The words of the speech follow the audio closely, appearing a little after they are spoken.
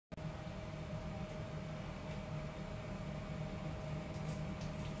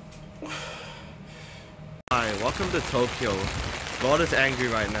Hi, welcome to Tokyo. God is angry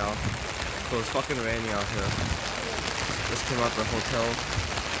right now. So it's fucking raining out here. Just came out the hotel.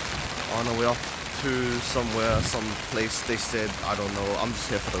 On the way off to somewhere, some place they said, I don't know. I'm just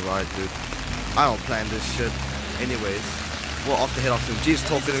here for the ride, dude. I don't plan this shit. Anyways, we're off to head off to him. G's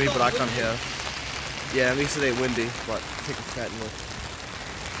talking to me, but I can't hear. Yeah, at least it ain't windy, but take a fat look.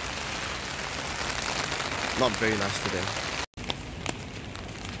 Not very nice today.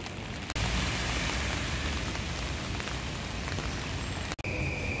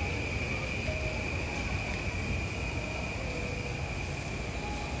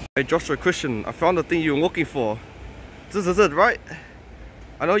 Hey Joshua Christian, I found the thing you were looking for. This is it, right?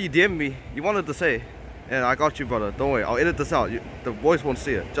 I know you DM'd me. You wanted to say. And I got you, brother. Don't worry, I'll edit this out. The boys won't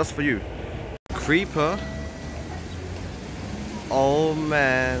see it. Just for you. Creeper. Oh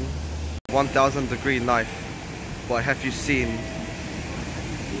man. 1000 degree knife. But have you seen...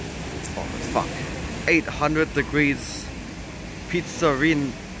 Oh fuck. 800 degrees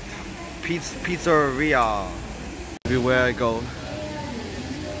pizzeria. Everywhere I go,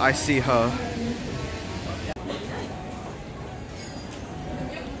 I see her.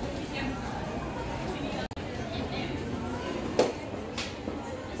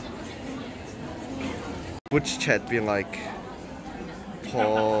 Which chat being like,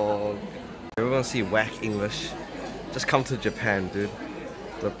 Paul, everyone see whack English. Just come to Japan, dude.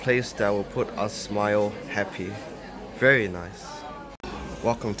 The place that will put us smile happy. Very nice.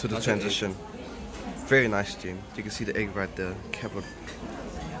 Welcome to the transition. Very nice, Jim. You can see the egg right there. Covered.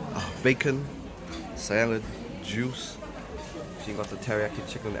 Bacon, salad, juice. She got the teriyaki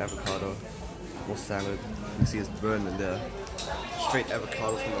chicken and avocado. More salad. You can see it's burned in there. Straight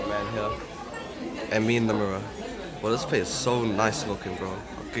avocado from the man here. And me in the mirror. Well, this place is so nice looking, bro. I'll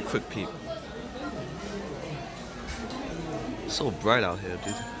get a quick peep. So bright out here,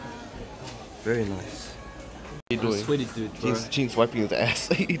 dude. Very nice. What are you doing? Sweaty dude, bro. Gene's wiping his ass.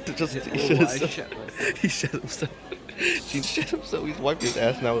 He shat himself. Gene shat himself. He's wiping his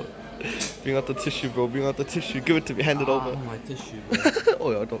ass now. Bring out the tissue, bro. Bring out the tissue. Give it to me. Hand it over. My tissue, bro.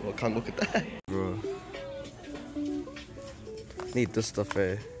 Oh, I can't look at that. Bro. Need this stuff,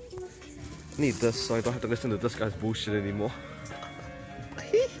 eh? Need this so I don't have to listen to this guy's bullshit anymore.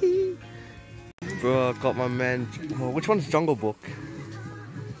 Bro, I got my man. Oh, which one's Jungle Book?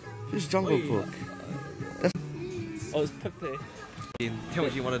 Who's Jungle Book? Oh, it's Pepe. Tell me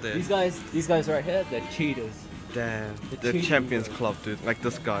what you wanted there. These guys right here, they're cheaters. Damn, the Champions Club, dude. Like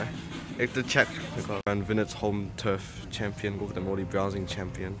this guy. Like the chat. And Vinet's home turf champion, go with the Molly browsing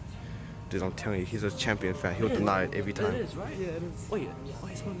champion. Dude, I'm telling you, he's a champion fan. He'll deny it every time. It is, right? Yeah, it is. Wait,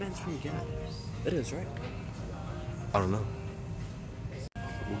 it's my man's from Ghana. It is, right? I don't know.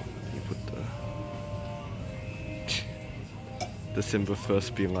 You put the December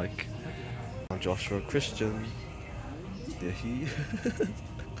 1st being like, I'm Joshua Christian. Yeah, he.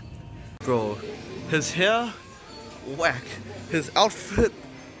 Bro, his hair, whack. His outfit,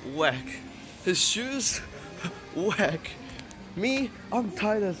 whack. His shoes, whack. Me, I'm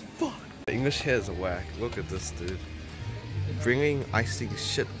tired as fuck. The English hair is whack. Look at this, dude. Bringing icing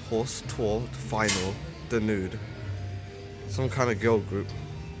shit horse tour final, the nude. Some kind of girl group.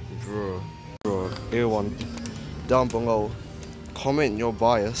 Bro, everyone, down below, comment your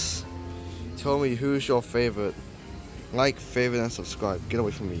bias. Tell me who's your favorite. Like, favorite, and subscribe. Get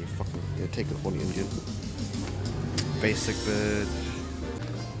away from me, you fucking take it on the Indian. Basic bitch.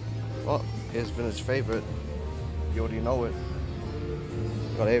 Oh, here's Vince's favorite. You already know it.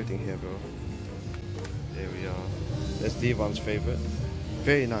 Got everything here, bro. There we are. That's Devon's favorite.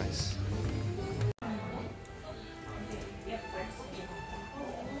 Very nice.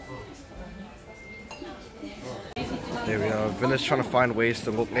 There we are. Vince's trying to find ways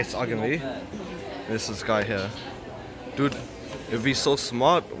to look less ugly. This is this guy here. Dude, if he's so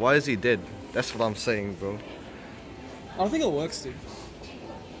smart, why is he dead? That's what I'm saying, bro. I don't think it works, dude.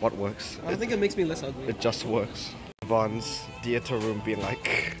 What works? I don't think it makes me less ugly. It just works. Vaughn's theater room being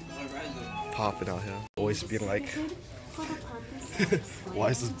like popping out here. Always being like, why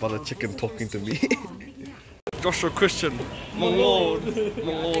is this butter chicken talking to me? Joshua Christian, my lord,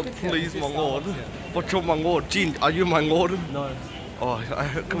 please, my lord. But you're my lord. Gene, are you my lord? No. Oh,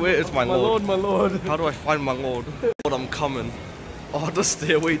 where is my lord? My lord. How do I find my lord? Lord, I'm coming. Oh, the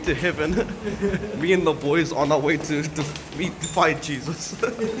stairway to heaven. Me and the boys on our way to fight Jesus.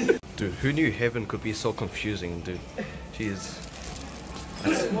 Dude, who knew heaven could be so confusing, dude? Jeez.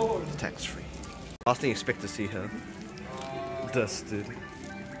 That's tax-free. Last thing you expect to see her. This, dude.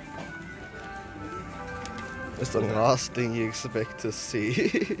 It's the last thing you expect to see.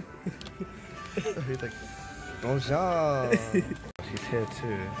 He's like, bonjour. She's here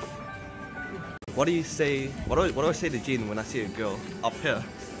too. What do you say? What do I say to Jean when I see a girl up here?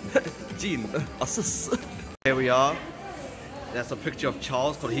 Jean, assist. Here we are. That's a picture of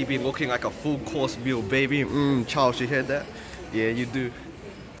Charles, cause he be looking like a full course meal, baby. Charles, you hear that? Yeah, you do.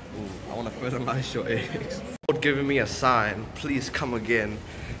 Ooh, I wanna fertilize your eggs. Lord giving me a sign. Please come again.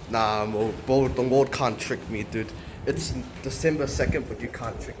 Nah, the Lord can't trick me, dude. It's December 2nd, but you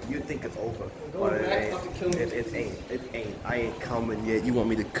can't trick me. You think it's over, but it ain't. It ain't. I ain't coming yet. You want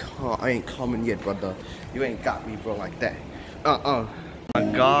me to come? I ain't coming yet, brother. You ain't got me, bro, like that. My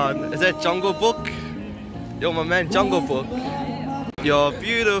God, is that Jungle Book? Yo, my man, Jungle Book. You're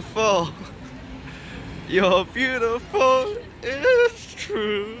beautiful. You're beautiful. It's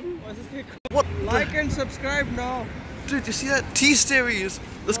true. What? Like and subscribe now. Dude, you see that T-Series?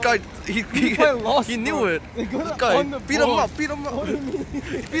 This guy, he knew it. This guy, beat him up. Beat him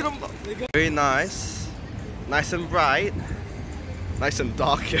up. Very nice. Nice and bright. Nice and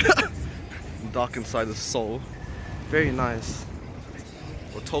dark, yeah. Dark inside the soul. Very nice.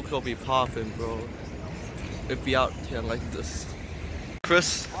 Well, Tokyo be popping, bro. It be out here like this.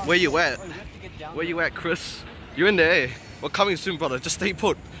 Chris, where you at? Where you at, Chris? You're in there, eh? We're coming soon, brother. Just stay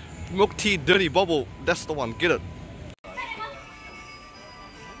put. Milk tea, dirty bubble. That's the one. Get it.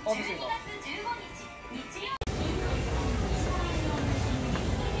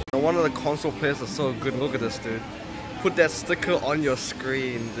 No wonder the console players are so good. Look at this, dude. Put that sticker on your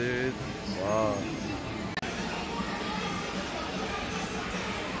screen, dude. Wow.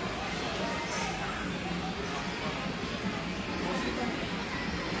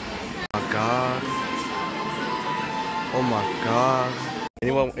 Oh my God. Oh my God.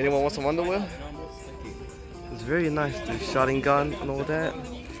 Anyone want some underwear? It's very nice, dude. Shotting gun and all that.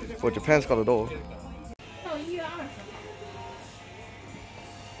 Well, Japan's got it all.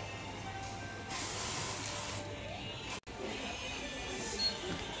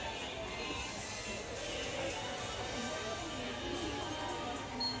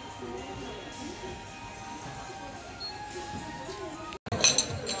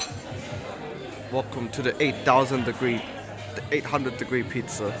 Welcome to the 800 degree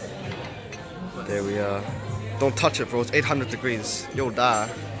pizza. There we are. Don't touch it, bro. It's 800 degrees. You'll die.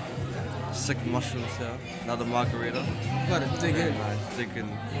 Sick mushrooms here. Another margarita. Gotta dig in. Alright, dig in.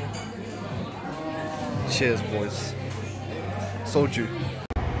 Cheers, boys. Soju.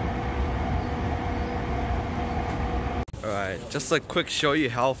 Alright, just a quick show you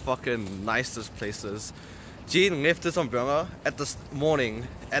how fucking nice this place is. Jean left his umbrella at this morning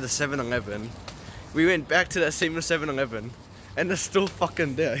at a 7-Eleven. We went back to that same 7-Eleven and it's still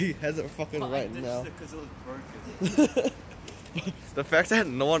fucking there. He has it fucking right now. Because it was broken. The fact that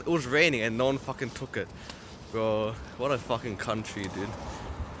it was raining and no one fucking took it. Bro, what a fucking country, dude.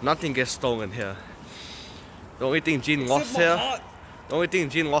 Nothing gets stolen here. The only thing Jean lost here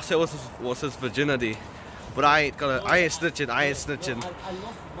was his virginity. But I ain't snitching. I lost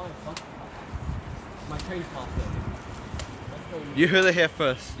my train pass. You heard it here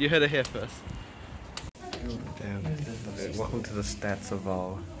first. Damn. Okay, welcome to the stats of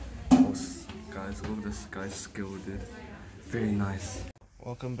our host, guys. Look at this guy's skill, dude. Very nice.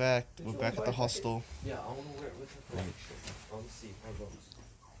 Welcome back. We're back at the hostel. Yeah, I wanna wear it with the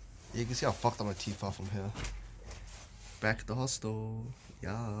Yeah, you can see how fucked up my teeth are from here. Back at the hostel.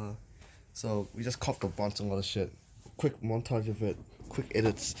 Yeah. So we just copped a bunch of a lot of shit. Quick montage of it. Quick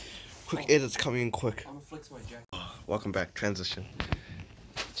edits. Quick edits coming in quick. I'm gonna flex my jacket. Welcome back. Transition.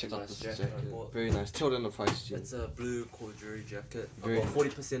 Check out this jacket. Very nice. Tell them the price, Jim. It's a blue corduroy jacket. I Very got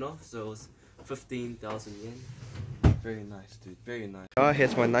 40% off, so it was 15,000 yen. Very nice, dude. Very nice.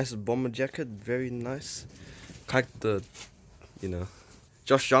 Here's my nice bomber jacket. Very nice. Like the, you know,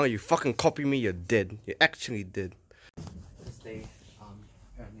 Josh Young, you fucking copy me. You're dead. You're actually dead.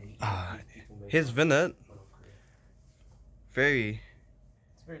 Here's Vinnet. Very.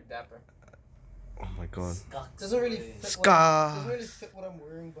 It's very dapper. Oh my God. Doesn't really fit Scar. what I'm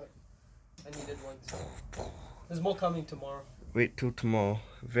wearing, but I needed one. So. There's more coming tomorrow. Wait till tomorrow.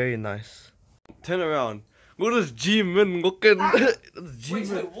 Very nice. Turn around. Look at this G-Min looking.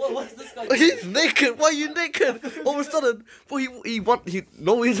 What's this guy doing? He's naked. Why are you naked? All of a sudden,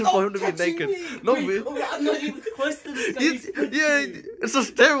 no reason for him to be naked. No reason. I'm not even close to this guy. Yeah, it's a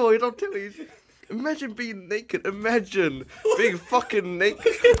steroid. I'm telling you. Imagine being naked. Imagine being fucking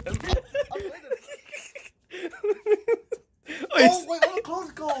naked. Oh, wait, oh,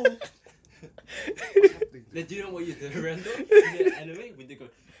 close goal. Now, do you know what you did, Randall? In the anime, when they go,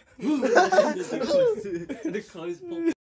 and the clothes pop.